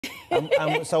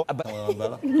So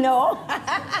No.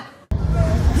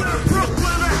 Where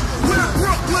Brooklyn at? Where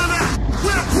Brooklyn at?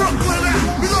 Where Brooklyn at?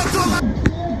 We gonna talk about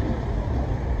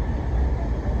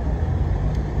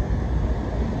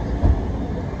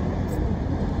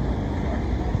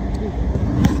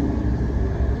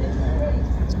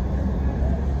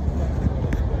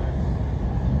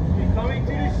coming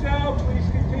to the show, please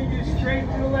continue straight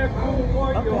to the left from the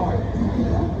courtyard.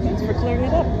 Thanks for clearing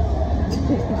it up.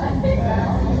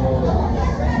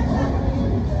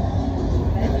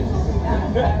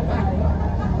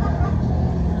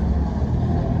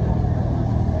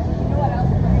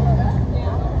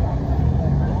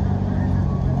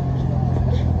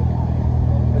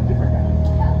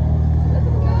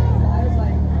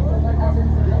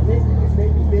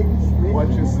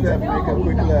 Watch your step, make a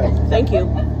quick left. Thank you.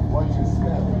 Watch your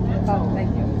step. Oh, thank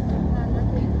you.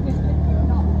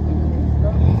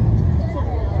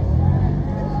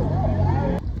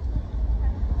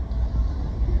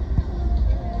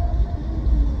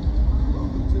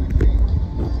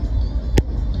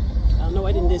 I don't know,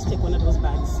 I didn't just take one of those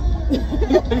bags.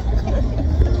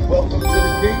 Welcome to the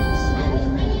gates.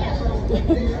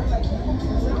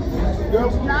 Go.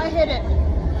 Now I hit it.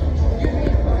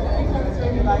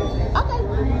 Okay.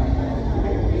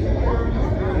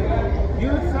 You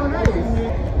look so nice.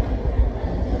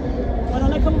 Why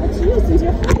don't I come over to you since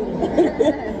you're free?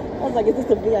 I was like, is this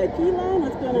a VIP line?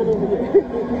 What's going on over here?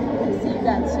 So you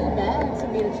got 2 bags for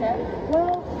me to check?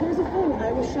 Well, here's the thing.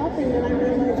 I was shopping and I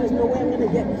realized there's no way I'm going to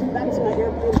get back to my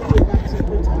Airbnb and back to the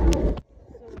hotel.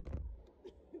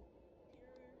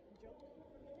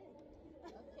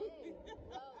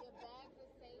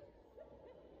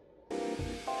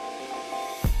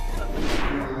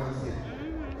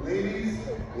 Ladies,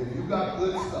 if you got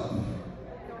good stuff,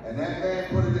 and that man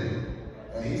put it in,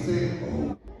 and he said,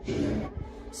 oh, shit.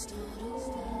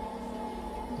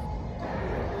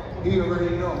 He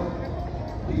already know.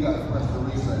 He got to press the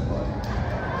reset button.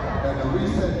 And the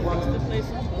reset button is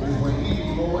when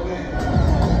he's going in.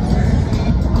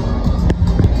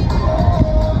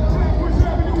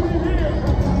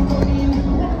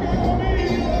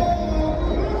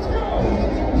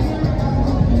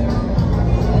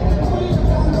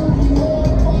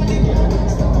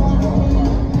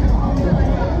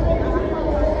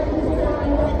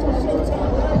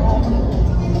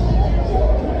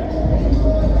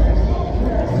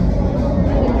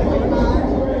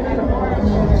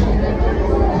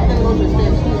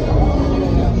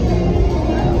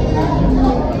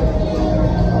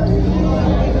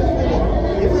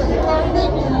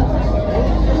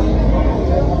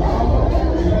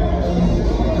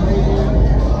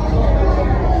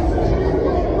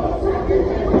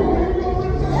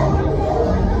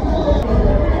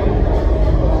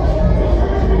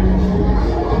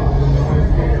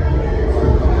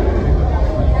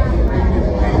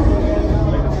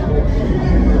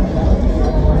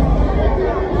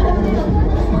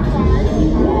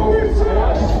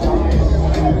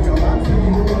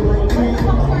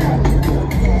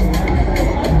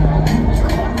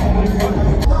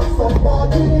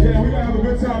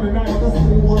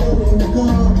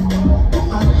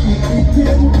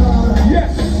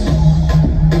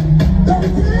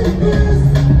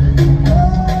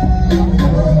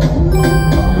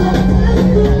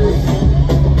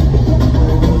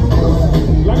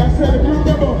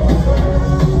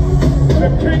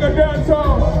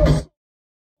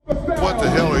 what the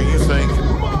hell are you thinking?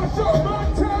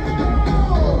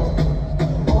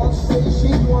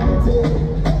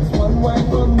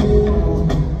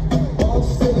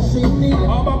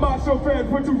 All my Macho fans,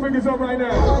 put 2 fingers up right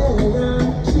now. All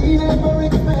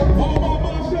my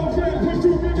Macho fans, put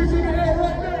 2 fingers in the air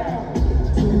right now.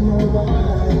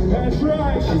 That's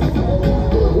right.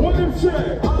 What them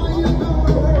say?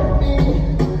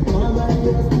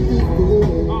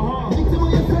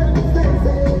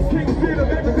 King's Theater,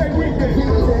 next day weekend.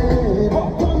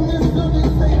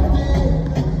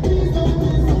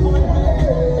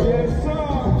 Yes, sir.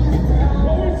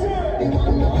 What we say?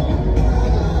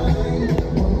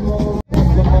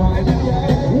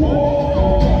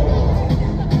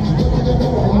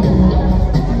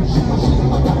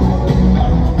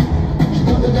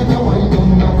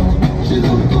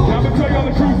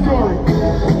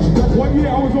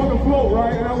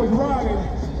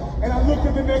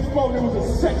 The next float, there was a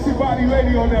sexy body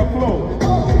lady on that float.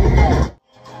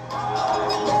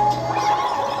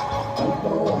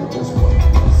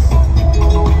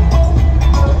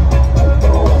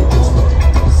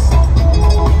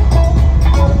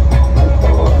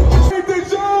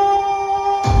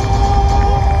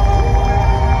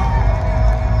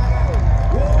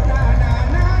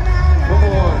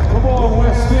 Come on,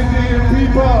 West End.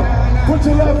 Put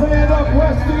your left hand up,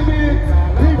 West Indian.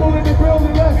 People in the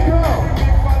building, let's go.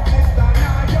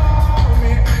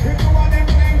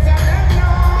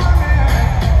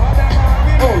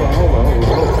 Hold on.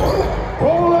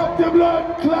 Hold up the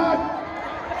blood clot.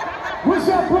 What's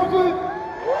up, Brooklyn?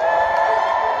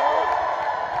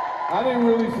 I didn't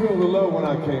really feel the love when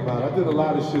I came out. I did a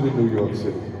lot of shit in New York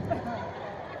City.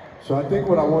 So I think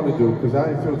what I want to do, because I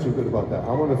didn't feel too good about that,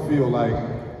 I want to feel like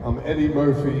I'm Eddie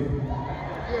Murphy,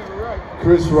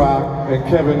 Chris Rock, and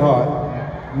Kevin Hart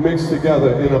mixed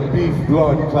together in a beef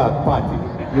blood clot party.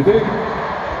 You dig?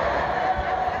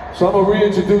 So I'm gonna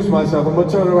reintroduce myself. I'm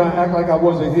gonna turn around, act like I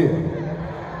wasn't here.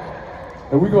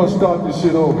 And we're gonna start this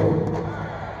shit over.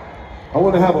 I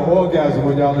wanna have an orgasm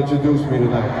when y'all introduce me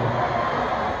tonight.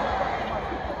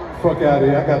 Fuck out of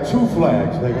here, I got 2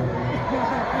 flags, nigga.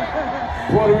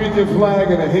 Puerto Rican flag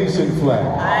and a Haitian flag.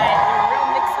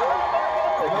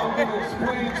 And I'm gonna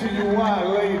explain to you why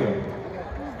later.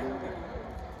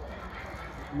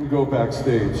 Let me go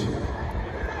backstage.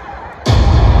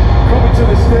 Coming to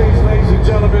the stage, ladies and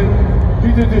gentlemen, he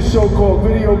did this show called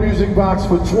Video Music Box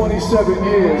for 27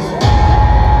 years.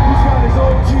 He's got his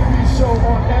own TV show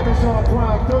on Amazon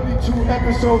Prime, 32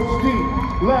 episodes deep,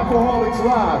 Laughaholics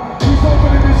Live. He's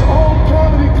opening his own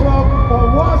comedy club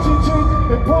on Washington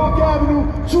and Park Avenue,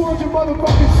 200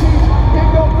 motherfucking seats in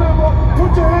November.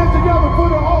 Put your hands together for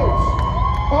the host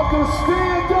of the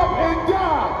Stand Up and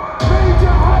Die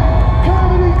Majah Hype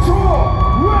Comedy Tour,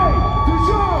 Ray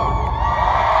DeJean.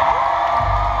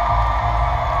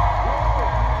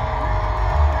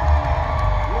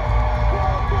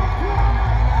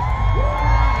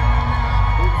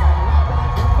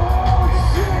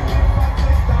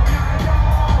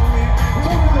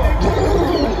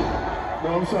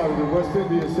 I'm sorry, the West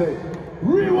Indians say,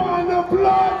 rewind the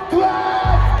blood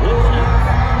clot!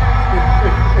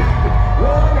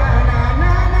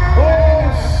 Oh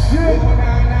shit!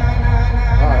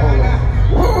 Alright, hold on.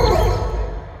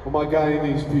 Where my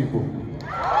Guyanese people?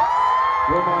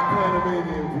 Where my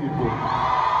Panamanian people?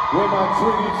 Where my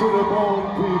Trinity to the bone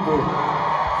people?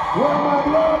 Where my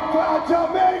blood clot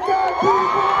Jamaican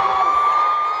people?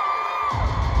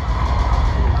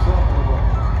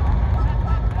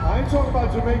 I ain't talking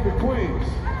about Jamaica, Queens.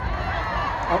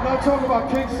 I'm not talking about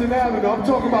Kingston Avenue. I'm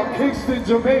talking about Kingston,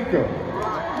 Jamaica.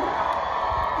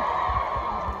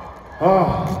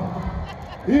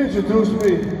 He introduced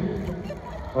me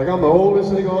like I'm the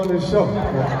oldest nigga on this show.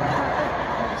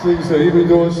 This nigga said he been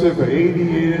doing shit for 80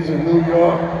 years in New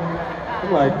York.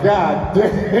 I'm like, God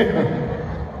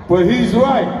damn. But he's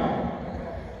right.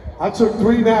 I took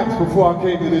 3 naps before I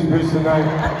came to this bitch tonight.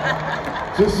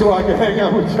 Just so I can hang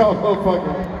out with y'all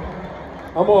motherfuckers.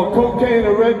 I'm on cocaine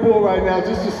and Red Bull right now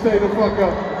just to stay the fuck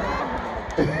up.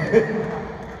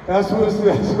 That's what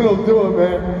I'm doing,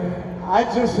 man. I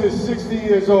just hit 60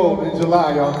 years old in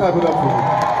July, y'all. Clap it up for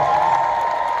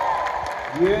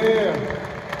me. Yeah.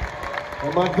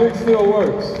 And my dick still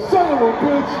works. Son of a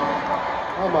bitch.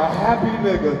 I'm a happy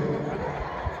nigga.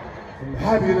 I'm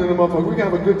happier than a motherfucker. We're gonna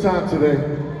have a good time today.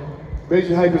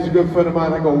 Majah Hype is a good friend of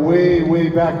mine. I go way, way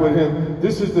back with him.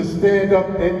 This is the Stand Up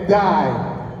and Die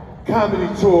Comedy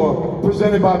Tour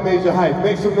presented by Majah Hype.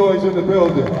 Make some noise in the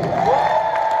building.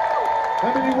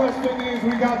 How many West Indians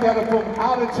we got that are from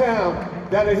out of town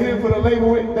that are here for the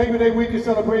Labor Day weekend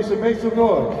celebration? Make some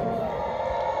noise.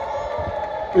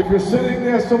 If you're sitting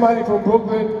there, somebody from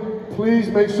Brooklyn, please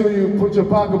make sure you put your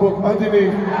pocketbook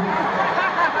underneath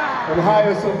and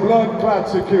hire some blood clot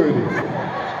security.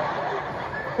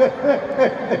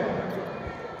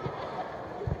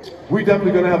 We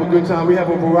definitely gonna have a good time. We have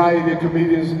a variety of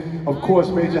comedians. Of course,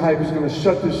 Majah Hype is gonna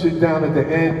shut this shit down at the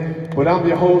end. But I'm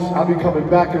your host. I'll be coming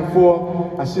back and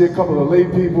forth. I see a couple of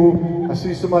late people. I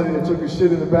see somebody that took a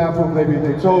shit in the bathroom. Maybe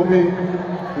they told me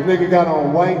the nigga got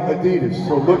on white Adidas.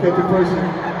 So look at the person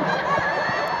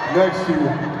next to you.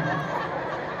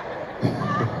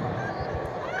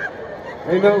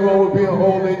 Ain't nothing wrong with being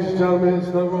old, ladies and gentlemen.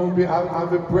 There's nothing wrong with being.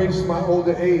 I've embraced my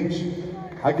older age.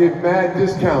 I get mad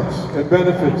discounts and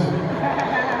benefits.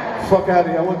 Fuck out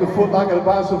of here. I went to Foot Locker to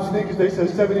buy some sneakers. They said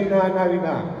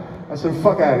 $79.99. I said,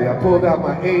 fuck out of here. I pulled out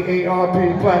my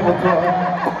AARP Platinum card.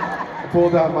 I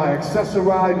pulled out my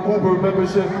Accessoride Uber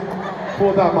membership.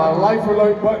 Pulled out my Life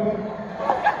Alert button.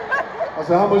 I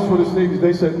said, how much for the sneakers?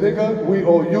 They said, nigga, we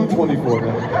owe you $24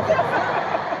 now.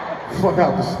 Fuck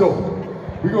out the store.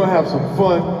 We're gonna have some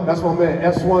fun. That's my man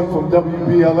S1 from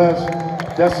WBLS.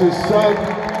 That's his son.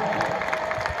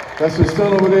 That's his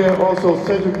son over there. Also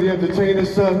Cedric the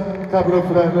Entertainer's son. Clap it up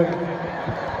for that nigga.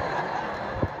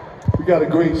 We got a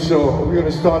great show. We're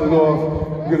gonna start it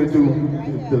off. We're gonna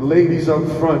do the ladies up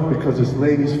front because it's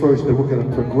ladies first, then we're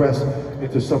gonna progress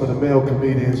into some of the male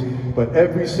comedians. But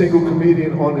every single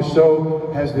comedian on the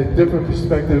show has their different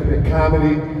perspective in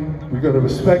comedy. We're gonna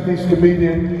respect each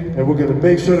comedian, and we're gonna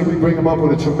make sure that we bring them up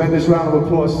with a tremendous round of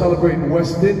applause, celebrating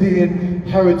West Indian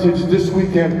heritage this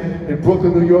weekend in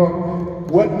Brooklyn, New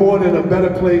York. What more than a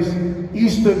better place?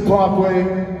 Eastern Parkway,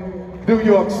 New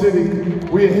York City.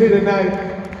 We're here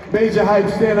tonight. Majah Hype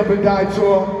Stand Up and Die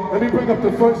Tour. Let me bring up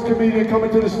the first comedian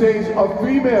coming to the stage, a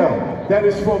female that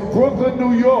is from Brooklyn,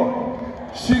 New York.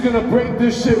 She's gonna break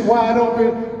this shit wide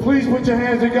open. Please put your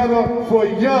hands together for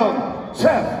Young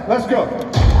Chef. Let's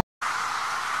go.